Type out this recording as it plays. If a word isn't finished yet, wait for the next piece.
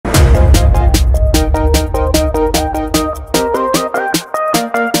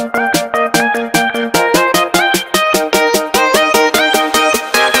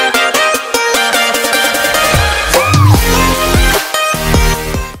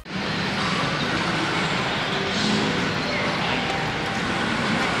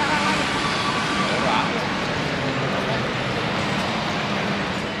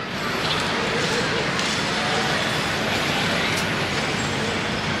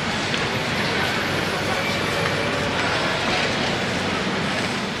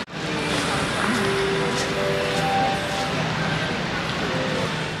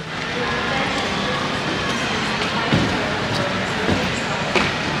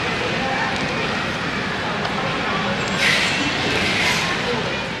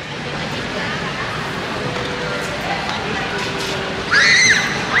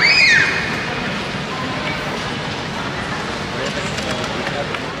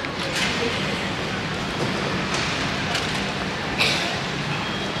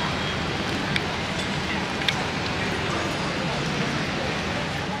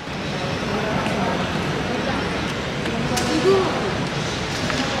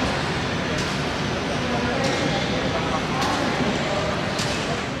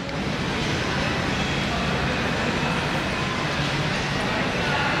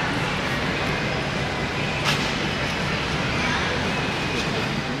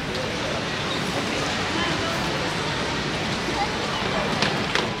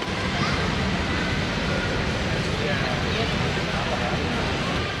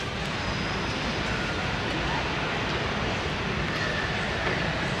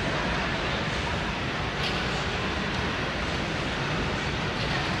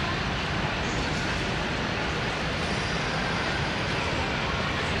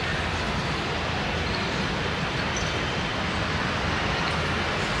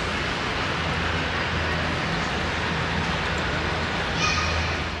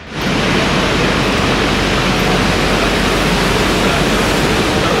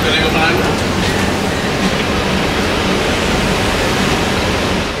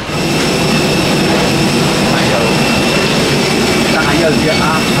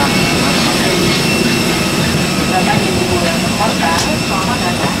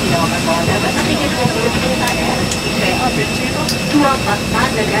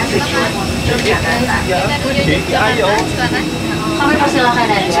penerbangan dengan tujuan Yogyakarta. Kami persilakan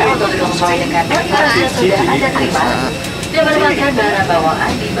Anda untuk sesuai dengan preferensi yang sudah Anda terima dan menempatkan barang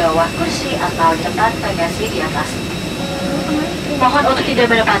bawaan di bawah kursi atau tempat bagasi di atas. Mohon untuk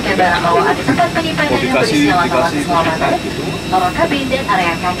tidak menempatkan barang bawaan di tempat penyimpanan yang berisi alat-alat keselamatan, lorong kabin, dan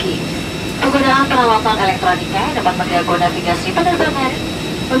area kaki. Penggunaan peralatan elektronika dapat mengganggu navigasi penerbangan,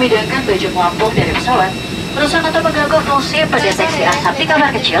 memindahkan baju pelampung dari pesawat, merusak atau mengganggu fungsi pendeteksi asap di kamar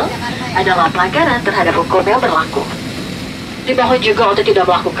kecil adalah pelanggaran terhadap hukum yang berlaku. Dimohon juga untuk tidak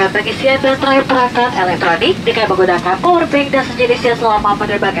melakukan pengisian baterai perangkat elektronik dengan menggunakan powerbank dan sejenisnya selama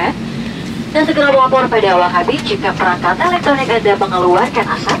penerbangan, dan segera melapor pada awak kabin jika perangkat elektronik Anda mengeluarkan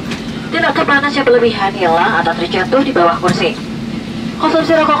asap dan atau panas yang berlebihan hilang atau terjatuh di bawah kursi.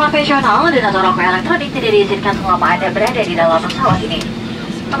 Konsumsi rokok konvensional dan atau rokok elektronik tidak diizinkan selama Anda berada di dalam pesawat ini.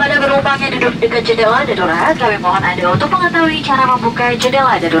 Kepada penumpang yang duduk dekat jendela darurat, kami mohon Anda untuk mengetahui cara membuka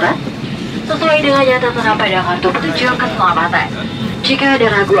jendela darurat sesuai dengan yang tertera pada kartu petunjuk keselamatan. Jika ada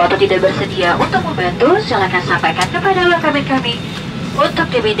ragu atau tidak bersedia untuk membantu, silakan sampaikan kepada awak kabin kami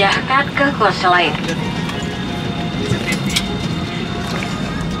untuk dipindahkan ke kursi lain.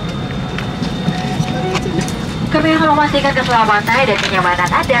 Kami akan memastikan keselamatan dan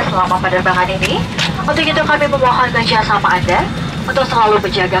kenyamanan Anda selama penerbangan ini. Untuk itu kami memohon kerjasama Anda untuk selalu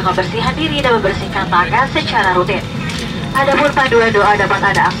menjaga kebersihan diri dan membersihkan tangan secara rutin. Adapun panduan doa dapat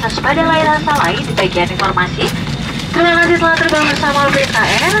Anda akses pada layanan lain di bagian informasi. Terima kasih telah terbang bersama Pelita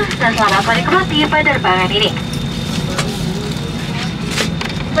Air dan selamat menikmati penerbangan ini.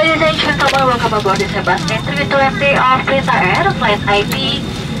 Ladies and gentlemen, welcome aboard the Airbus A320 of Pelita Air, flight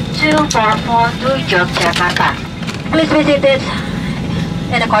IP244 to Yogyakarta. Please visit it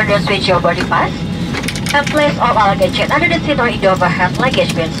in accordance with your boarding pass and place all luggage under the seat or in the overhead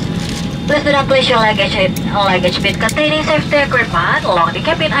luggage bins. Please do not place your luggage in a luggage bin containing safety equipment along the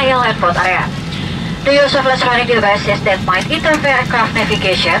cabin aisle and foot area. The use of electronic devices that might interfere aircraft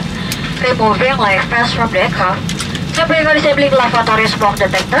navigation, removing life vests from the aircraft, simply disabling lavatory smoke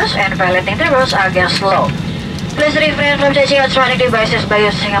detectors, and violating the rules against law. Please refrain from charging electronic devices by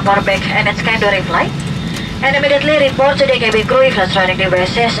using a powerbank and its kind during flight, and immediately report to the cabin crew if electronic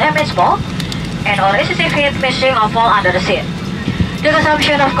devices emit smoke and or excessive heat missing or fall under the seat. The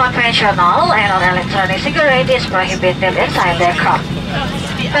consumption of conventional and or electronic cigarette is prohibited inside the aircraft.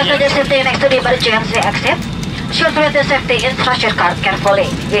 Passenger sitting next to the emergency exit should read the safety instruction card carefully.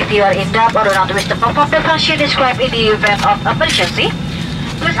 If you are in doubt or do not wish to perform the function described in the event of emergency,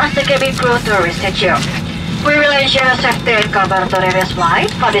 please ask the cabin crew to reset you. We will ensure safety and cover during this flight.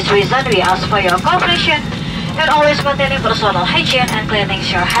 For this reason, we ask for your cooperation and always maintaining personal hygiene and cleaning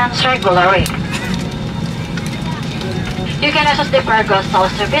your hands regularly. You can access the cargo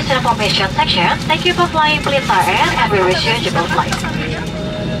service information section. Thank you for flying Pelita Air and we wish you a enjoyable flight.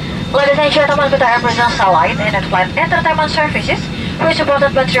 Ladies and gentlemen, Pelita Air presents satellite and flight entertainment services which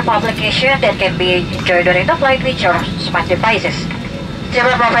supported by trip application that can be enjoyed during the flight with your smart devices.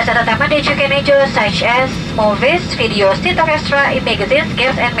 Several provides entertainment that you can enjoy such as movies, videos, theater extra, magazines,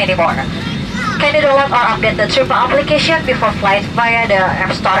 games, and many more. Can you download or update the trip application before flight via the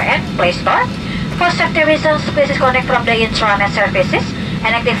App Store and Play Store? For safety reasons, please disconnect from the intranet services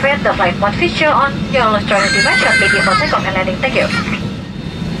and activate the flight mode feature on your electronic device shortly before takeoff and landing. Thank you.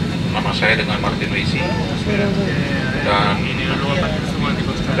 Nama saya dengan Martin Wisi dan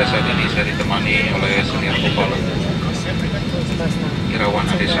pada saat ini saya ditemani oleh senior co-pilot Irawan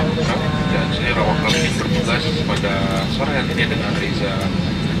Ade Saputra dan senior awak kabin yang bertugas pada sore hari ini dengan Riza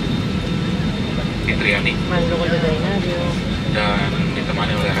Fitriani dan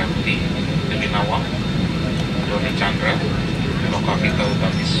ditemani oleh Ranti Demi Nawang, Doni Chandra, Lokavita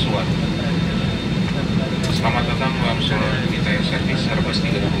Utami Suat. Selamat datang dalam Solar Pelita Air Service Airbus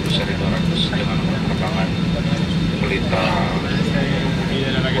A320 dengan nomor penerbangan Pelita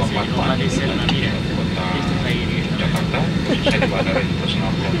 244 kota Jakarta, khususnya di Bandara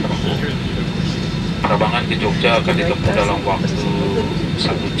Internasional Pelita. Penerbangan ke Jogja akan ditempuh dalam waktu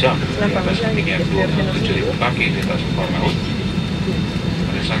 1 jam di atas ketinggian 27.000 kaki di atas permukaan laut.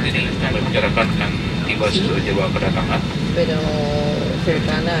 Pada saat ini kami menjalankan akan tiba sesuai jadwal kedatangan.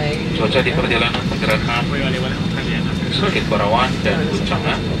 Cuaca di perjalanan pergerakan sedikit berawan dan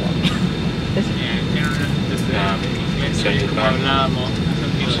guncangan, dan dianjurkan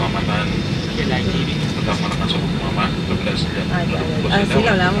keselamatan tetap menekan sabuk pengaman apabila sedang duduk kursi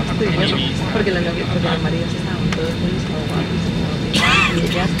dalam porque la María se estaban todos juntos como guapos y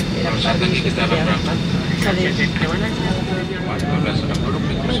ellas Kalau saat lagi kita akan berangkat, apabila sedang duduk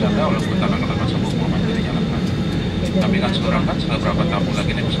di kursi Anda, oleh kita akan menekan sabuk pengaman yang dinyalakan. Kami akan segerakan setelah beberapa tahun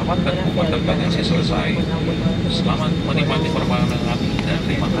lagi naik pesawat dan pembuatan bagasi selesai. Selamat menikmati penerbangan dan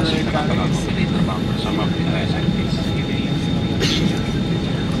terima kasih karena telah memilih terbang bersama Pelita Air.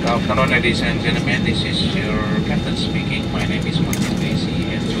 Good afternoon, ladies and gentlemen. This is your captain speaking. My name is Martin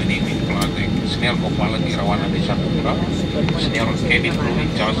Desi, and joining me Pelatih Senior Co-Pilot Irawan Adisa Putra. Senior cabin crew in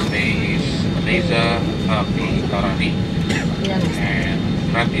charge today is Reza Abdi Tarani and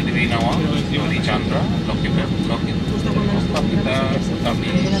Rati Dewi Nawang, Yodi Chandra, Lokita Utami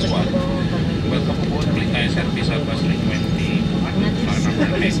Swat. Welcome aboard Pelita Air Service Airbus A320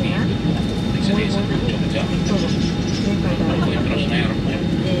 destination Jogja. For international airport,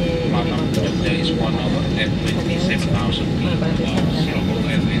 Matam Jogja is 1 hour and 27,000 feet. Zero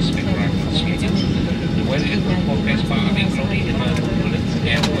airways spectrum schedule. The weather is forecast partly cloudy in the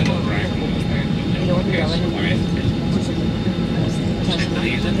air weather drive and forecast wide. The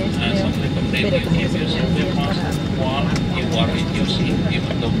reason some recommended you use the mask while you are in your seat,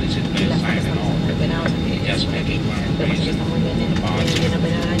 even though this is the sign and all. Just making my reason.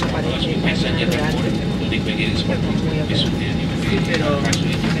 Because you passenger report, the baggage is for disappear.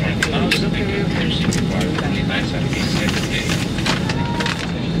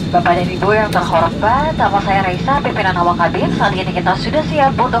 Bapak dan Ibu yang terhormat, nama saya Raisa, pimpinan awak kabin. Saat ini kita sudah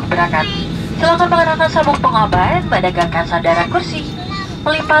siap untuk berangkat. Silakan mengenakan sabuk pengaman, menegakkan sandaran kursi,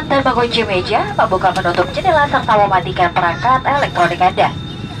 melipat dan mengunci meja, membuka penutup jendela serta mematikan perangkat elektronik Anda.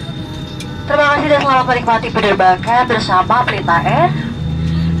 Terima kasih dan selamat menikmati penerbangan bersama Pelita Air,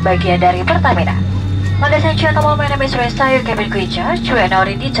 bagian dari Pertamina. Ladies and gentlemen, my name is Raisa, your cabin crew in charge. We are now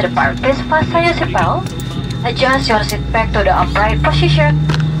ready to depart. Please fasten your seatbelt, adjust your seat back to the upright position,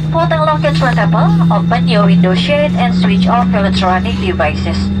 put and lock your table, open your window shade, and switch off your electronic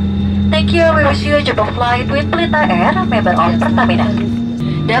devices. Thank you. We wish you a joyful flight with Pelita Air, member of Pertamina.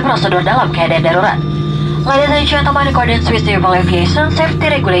 Dan prosedur dalam keadaan darurat. Ladies and gentlemen, in accordance with civil aviation safety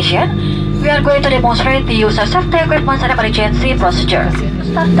regulation, we are going to demonstrate the use of safety equipment and emergency procedure.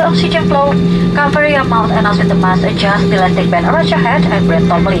 Start the oxygen flow, cover your mouth and nose with the mask, adjust the elastic band around your head, and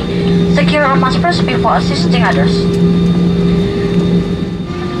breathe normally. Secure your mask first before assisting others.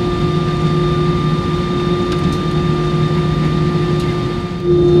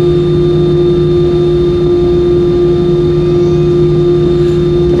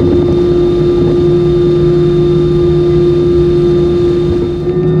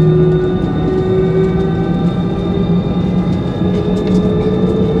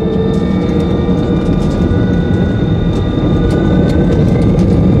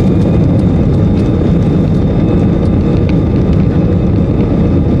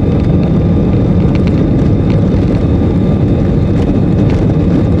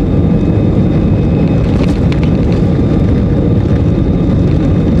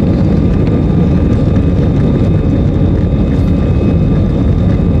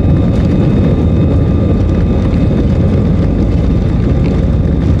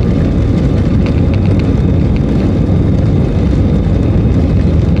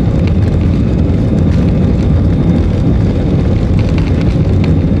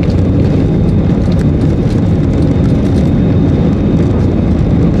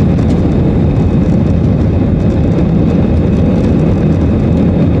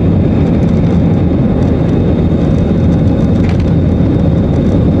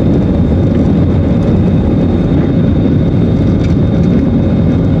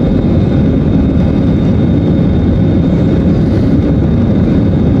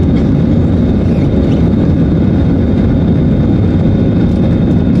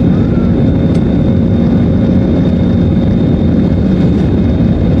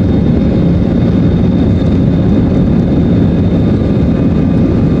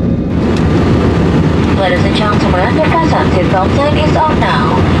 Ladies and gentlemen, the fasten seatbelt sign is on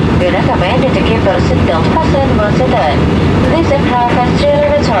now. We recommend you to keep your seatbelt fastened once done. This aircraft has 3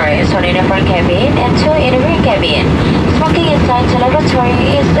 lavatories, 1 in the front cabin and 2 in the rear cabin. Smoking inside the lavatory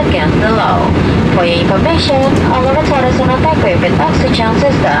is against the law. For your information, all lavatories are not equipped with oxygen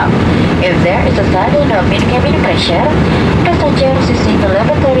system. If there is a sudden drop in cabin pressure, passengers using the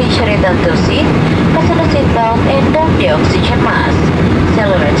lavatory should return to seat, fasten the seatbelt, and down the oxygen mask.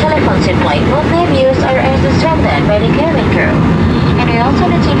 Cellular telephone seat flight mode may be used or as instructed by the cabin crew. And we also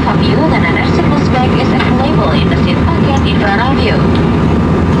need to inform you that an airsickness bag is available in the seat pocket in front of you.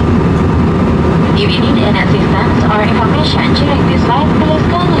 If you need any assistance or information during this flight, please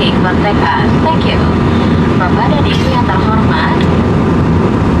kindly contact us. Thank you. Bapak dan Ibu yang terhormat,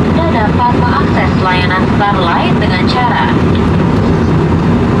 Anda dapat mengakses layanan Starlight dengan cara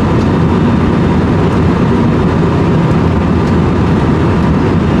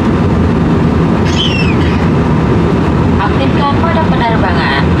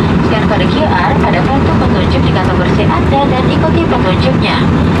lainnya.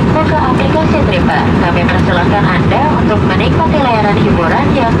 Buka aplikasi Tripper. Kami persilahkan Anda untuk menikmati layanan hiburan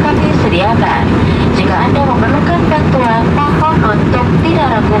yang kami sediakan. Jika Anda memerlukan bantuan, mohon untuk tidak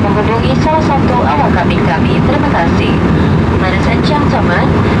ragu menghubungi salah satu awak kabin kami. Terima kasih. Ladies and gentlemen,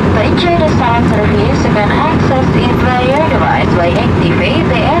 to enjoy the sound service, you can access it via your device by activate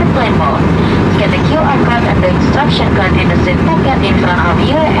the airplane mode. Scan the QR code and the instruction code in the seat pocket in front of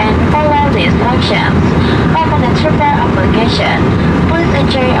you and follow the instructions. Open the Tripper application. Please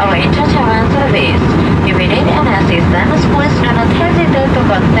enjoy our entertainment service. If you need an assistance, please do not hesitate to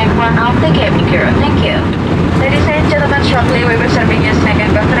contact one of the cabin crew. Thank you. Ladies and gentlemen, shortly we will be serving your snack and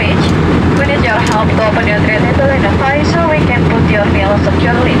beverage. We need your help to open your tray table and the fire so we can put your meal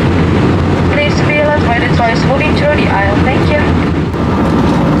securely. Please be alert by the toys moving through the aisle. Thank you.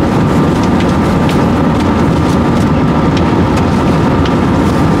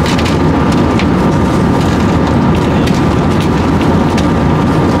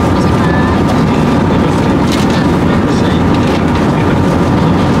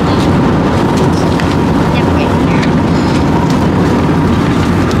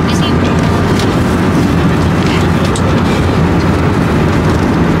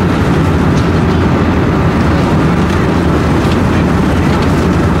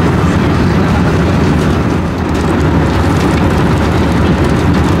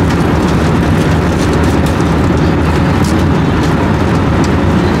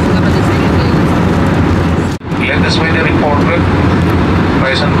 Latest weather reported,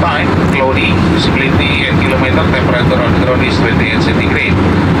 present time, cloudy, visibility 8 km, temperature on the ground is 28 centigrade.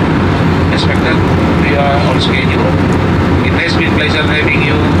 Expected, we are on schedule. It has been pleasure having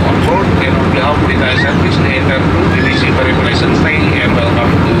you on board and on behalf of the entire service, the entire crew, we wish you very pleasant stay and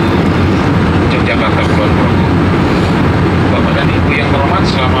welcome to Yogyakarta Kulon Progo. Bapak dan Ibu yang terhormat,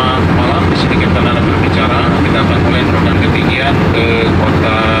 selamat malam. Di sini kita akan berbicara. Kita akan mulai terbang ketinggian ke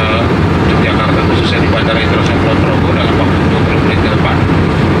kota Yogyakarta, khususnya di Bandara Internasional Kulon Progo dalam waktu 20 menit ke depan.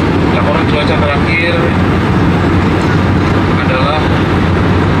 Laporan cuaca terakhir adalah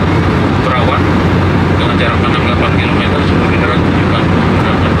berawan dengan jarak pandang 8 km, suhu udara menunjukkan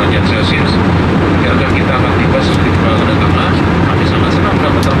 8 derajat Celcius. Harga kita akan tiba sedikit pada tengah. Kami sangat senang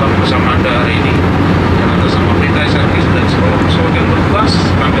dapat terbang bersama Anda hari ini. Dan atas nama Pelita Service dan seluruh pesawat yang bertugas,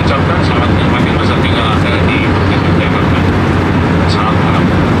 kami ucapkan selamat menikmati masa tinggal Anda di Yogyakarta. Selamat malam.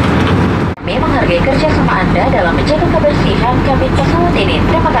 Kami menghargai kerjasama Anda dalam menjaga kebersihan kabin pesawat ini.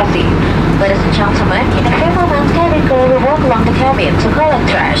 Terima kasih. Ladies and gentlemen, in a few moments, cabin crew will walk along the cabin to collect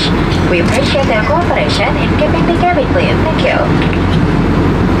trash. We appreciate your cooperation in keeping the cabin clean. Thank you.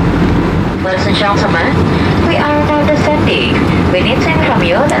 Ladies and gentlemen, we are now descending. We need to inform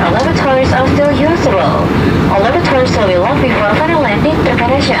you that all lavatories are still usable. All lavatories will be locked before final landing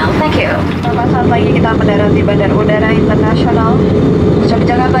preparation. Thank you. Saat pagi kita mendarat di Bandara Udara Internasional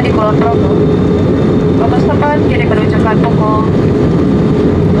Yogyakarta di Kulon Progo. Waktu setempat kini menunjukkan pukul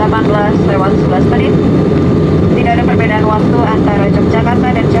 18:11 menit. Tidak ada perbedaan waktu antara Yogyakarta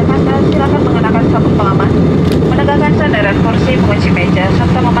dan Jakarta. Silakan mengenakan sabuk pengaman, menegakkan sandaran kursi, mengunci meja,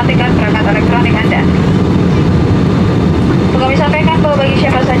 serta mematikan perangkat elektronik Anda. Kami sampaikan bahwa bagi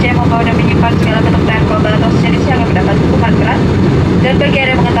siapa saja yang membawa dan menyimpan segala bentuk narkoba atau sejenis yang mendapat hukuman berat, dan bagi Anda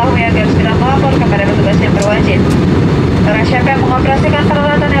yang mengetahui agar segera melapor kepada petugas yang berwajib. Barang siapa yang mengoperasikan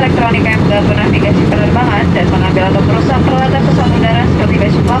peralatan elektronik yang mengganggu navigasi penerbangan dan mengambil atau merusak peralatan pesawat udara seperti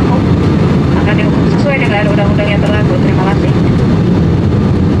baju pelaku akan dihukum sesuai dengan undang-undang yang berlaku. Terima kasih.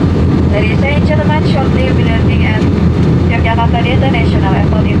 Ladies and gentlemen, shortly we'll be landing at Yogyakarta International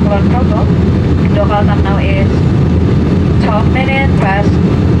Airport in Kulon Progo. Local time now is 12 minutes past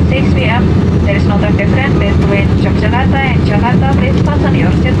 6 p.m. There is no time difference between Yogyakarta and Jakarta. Please fasten your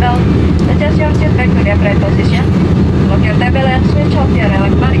seatbelt, adjust your seat back to the upright position, lock your table and switch off your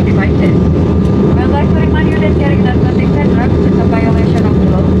electronic devices. We would like to remind you that carrying narcotics and drugs is a violation of the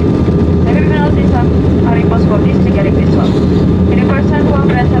law. Every penalties are imposed for disobeying this law. Any person who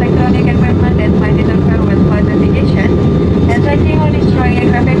operates electronic equipment that might interfere with flight navigation and taking or destroying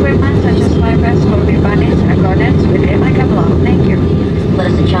aircraft equipment such as flight vests will be punished in accordance with applicable law. Thank you.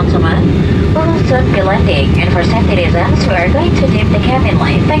 Ladies and gentlemen, we will soon be landing, and for safety reasons, we are going to dim the cabin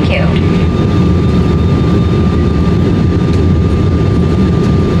light. Thank you.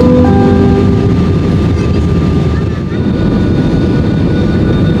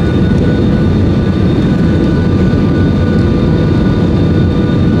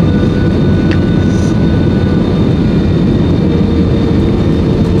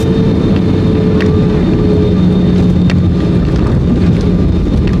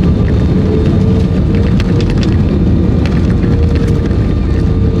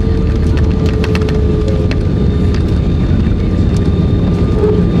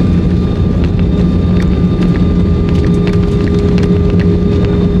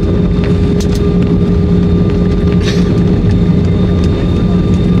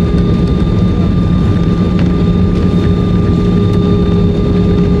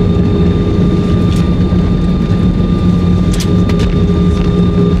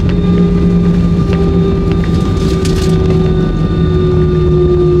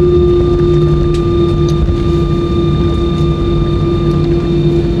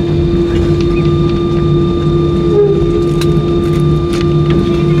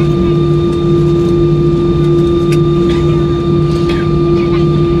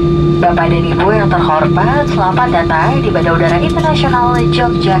 hormat, selamat datang di Bandara Udara Internasional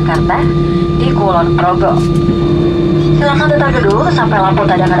Yogyakarta di Kulon Progo. Silakan tetap duduk sampai lampu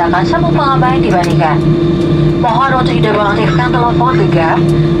tanda kedatangan sambung pengaman dibandingkan. Mohon untuk tidak mengaktifkan telepon genggam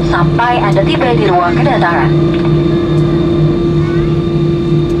sampai Anda tiba di ruang kedatangan.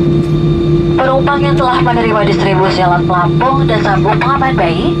 Penumpang yang telah menerima distribusi alat pelampung dan sambung pengaman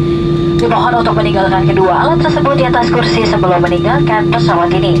bayi dimohon untuk meninggalkan kedua alat tersebut di atas kursi sebelum meninggalkan pesawat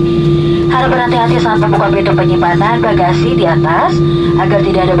ini. Harap berhati-hati saat membuka pintu penyimpanan bagasi di atas agar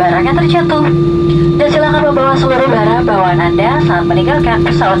tidak ada barang yang terjatuh. Dan silakan membawa seluruh barang bawaan Anda saat meninggalkan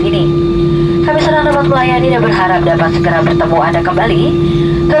pesawat ini. Kami senang dapat melayani dan berharap dapat segera bertemu Anda kembali.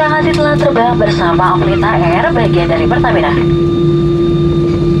 Terima kasih telah terbang bersama Pelita Air bagian dari Pertamina.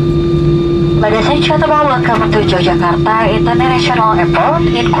 Ladies and gentlemen, welcome to Yogyakarta International Airport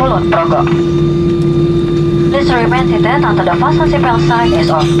in Kulon Progo. Please remain seated until the fasten seatbelt sign is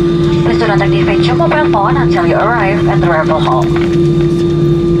off. Please do not activate your mobile phone until you arrive at the arrival hall.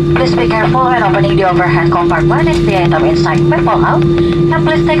 Please be careful when opening the overhead compartment if the item inside may fall out, and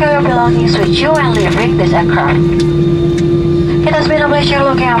please take your belongings with you when leaving this aircraft. It has been a pleasure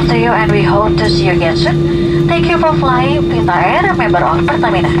looking after you, and we hope to see you again soon. Thank you for flying Pelita Air, member of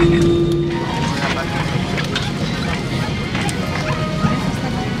Pertamina.